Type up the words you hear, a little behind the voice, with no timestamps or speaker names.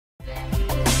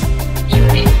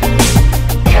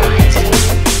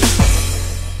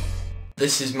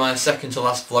This is my second to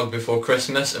last vlog before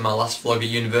Christmas and my last vlog at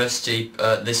university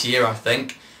this year, I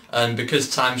think. And because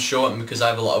time's short and because I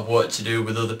have a lot of work to do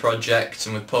with other projects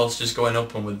and with posters going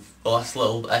up and with the last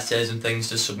little essays and things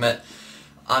to submit,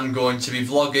 I'm going to be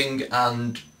vlogging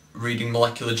and reading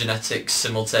molecular genetics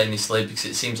simultaneously because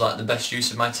it seems like the best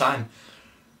use of my time.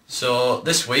 So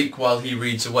this week, while he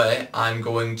reads away, I'm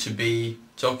going to be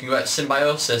talking about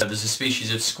symbiosis. There's a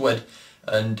species of squid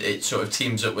and it sort of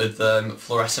teams up with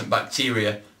fluorescent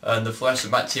bacteria, and the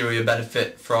fluorescent bacteria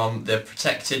benefit from, they're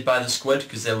protected by the squid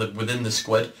because they live within the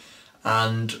squid,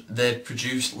 and they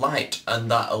produce light,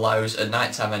 and that allows, at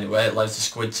night time anyway, it allows the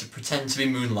squid to pretend to be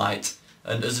moonlight,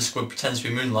 and as the squid pretends to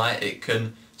be moonlight it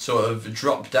can sort of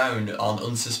drop down on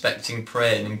unsuspecting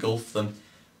prey and engulf them,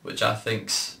 which I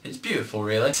think's, it's beautiful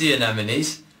really. Sea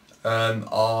anemones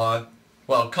are,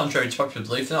 well, contrary to popular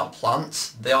belief, they're not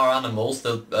plants, they are animals,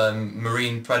 they're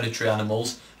marine predatory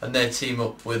animals, and they team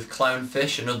up with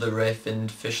clownfish and other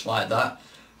ray-finned fish like that.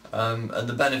 And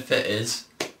the benefit is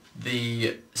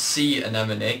the sea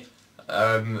anemone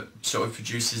sort of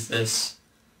produces this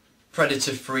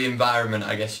predator-free environment,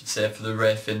 I guess you'd say, for the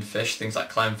ray-finned fish, things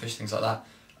like clownfish, things like that.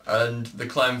 And the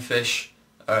clownfish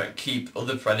keep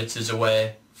other predators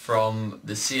away from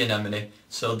the sea anemone,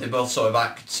 so they both sort of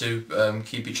act to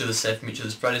keep each other safe from each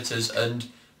other's predators. And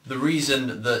the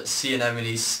reason that sea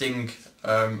anemones sting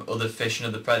other fish and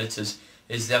other predators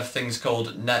is they have things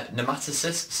called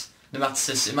nematocysts.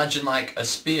 Nematocysts, imagine like a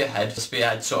spearhead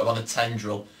sort of on a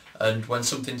tendril, and when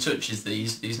something touches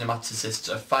these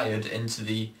nematocysts are fired into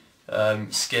the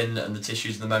skin and the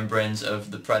tissues and the membranes of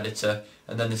the predator,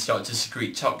 and then they start to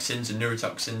secrete toxins and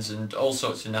neurotoxins and all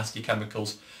sorts of nasty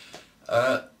chemicals.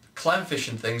 Clownfish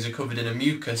and things are covered in a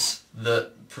mucus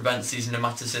that prevents these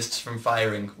nematocysts from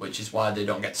firing, which is why they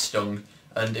don't get stung.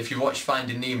 And if you watch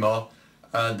Finding Nemo,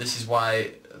 this is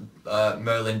why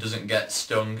Merlin doesn't get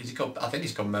stung. Is he called, I think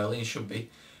he's called Merlin, he should be.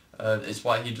 It's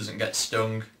why he doesn't get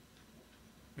stung.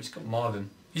 He's called Marvin.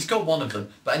 He's got one of them.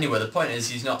 But anyway, the point is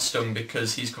he's not stung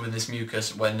because he's covered in this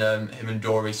mucus when him and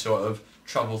Dory sort of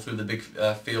travel through the big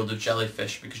field of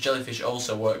jellyfish, because jellyfish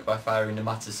also work by firing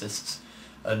nematocysts,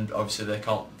 and obviously they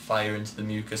can't fire into the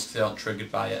mucus because they aren't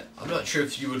triggered by it. I'm not sure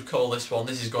if you would call this one,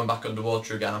 this is going back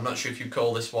underwater again, I'm not sure if you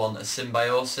call this one a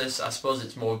symbiosis. I suppose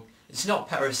it's more, it's not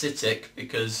parasitic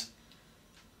because,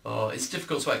 oh, it's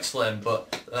difficult to explain,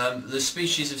 but the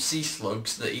species of sea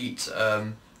slugs that eat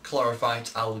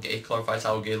chlorophyte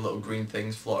algae, little green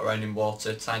things float around in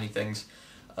water, tiny things,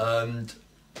 and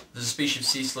there's a species of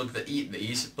sea slug that eat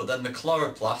these, but then the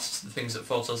chloroplasts, the things that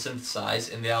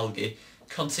photosynthesize in the algae,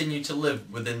 continue to live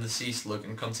within the sea slug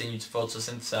and continue to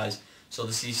photosynthesize, so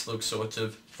the sea slug sort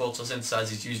of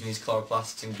photosynthesizes using these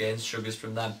chloroplasts and gains sugars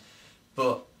from them.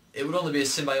 But it would only be a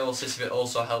symbiosis if it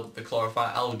also helped the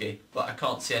chlorophyte algae, but I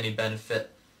can't see any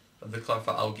benefit of the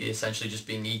chlorophyte algae essentially just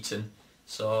being eaten,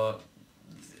 so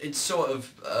it's sort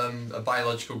of a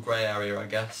biological grey area, I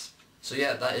guess. So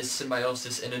yeah, that is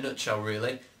symbiosis in a nutshell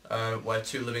really, where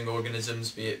two living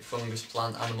organisms, be it fungus,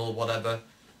 plant, animal, whatever,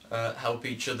 help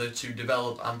each other to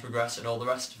develop and progress and all the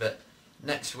rest of it.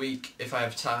 Next week, if I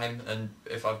have time and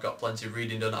if I've got plenty of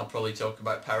reading done, I'll probably talk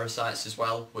about parasites as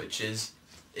well, which is,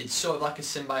 it's sort of like a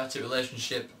symbiotic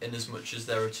relationship in as much as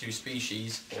there are two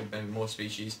species, or maybe more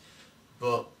species,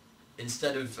 but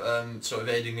instead of sort of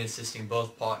aiding and assisting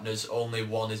both partners, only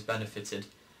one is benefited.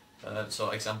 So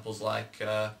examples like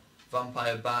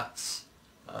vampire bats,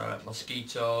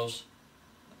 mosquitoes,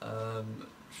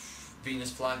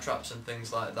 Venus flytraps and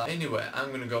things like that. Anyway, I'm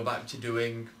going to go back to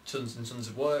doing tons and tons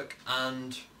of work,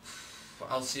 and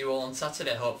I'll see you all on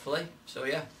Saturday hopefully. So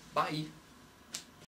yeah, bye!